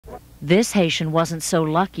This Haitian wasn't so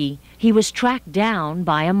lucky. He was tracked down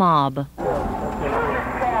by a mob.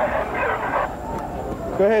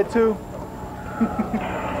 Go ahead, two.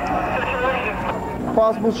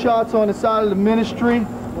 Possible shots on the side of the ministry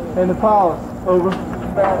and the palace. Over.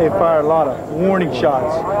 They fired a lot of warning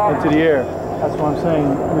shots into the air. That's what I'm saying.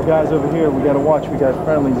 The guys over here, we got to watch. We got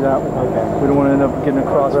friendlies out. Okay. We don't want to end up getting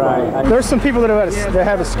across. Right. There's some people that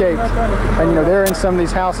have escaped, and you know they're in some of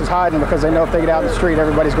these houses hiding because they know if they get out in the street,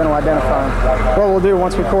 everybody's going to identify them. What we'll do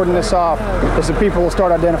once we cordon this off is the people will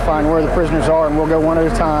start identifying where the prisoners are, and we'll go one at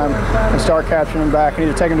a time and start capturing them back and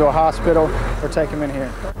either take them to a hospital or take them in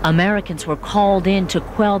here. Americans were called in to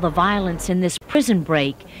quell the violence in this prison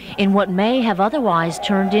break in what may have otherwise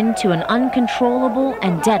turned into an uncontrollable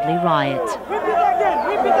and deadly riot.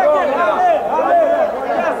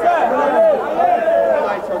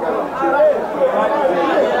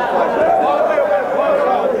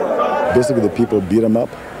 Basically, the people beat them up.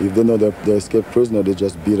 If they know they're escaped prisoner, they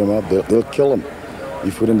just beat them up. They'll kill them.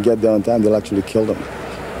 If we didn't get there on time, they'll actually kill them.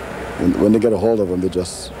 And when they get a hold of them, they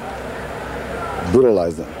just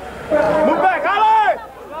brutalize them. Move back! Allez!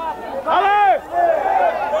 Allez!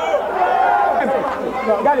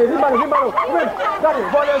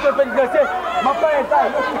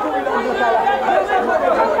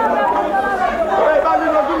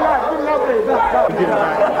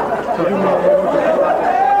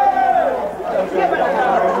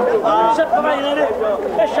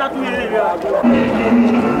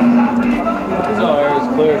 It's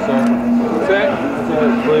clear, sir. What's that?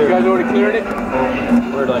 It's clear. You guys already cleared it?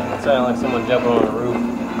 We're like, it sounded like someone jumping on a roof.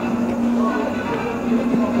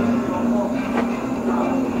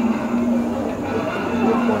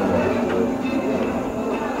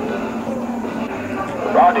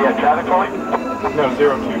 Rod, do you have traffic for me? No, 02.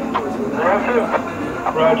 02.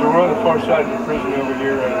 Roger, we're on the far side of the prison over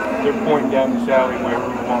here. They're pointing down this alleyway. We're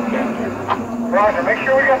going to walk down here. Roger, make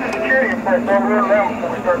sure we got the security in place over there now before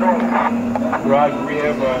we start going. Roger, we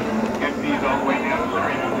have MPs all the way down the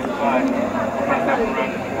street on this side. We're heading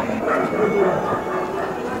up around the corner.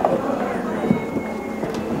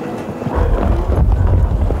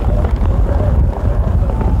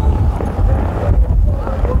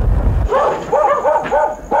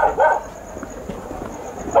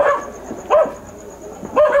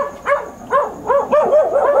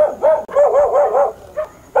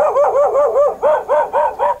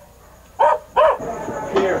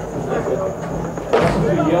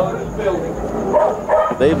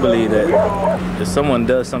 They believe that if someone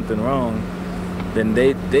does something wrong, then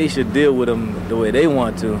they should deal with them the way they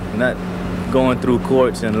want to, not going through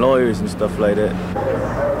courts and lawyers and stuff like that.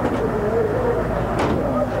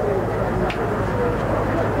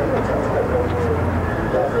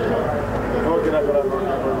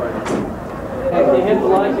 Hey, can you hit the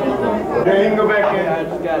light? Yeah, you can go back in. I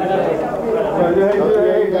just got it.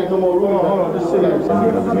 Hey, got no more room. Hold on, just sit here.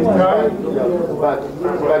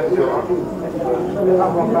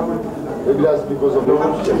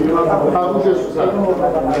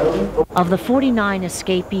 Of the 49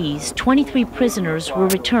 escapees, 23 prisoners were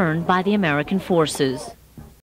returned by the American forces.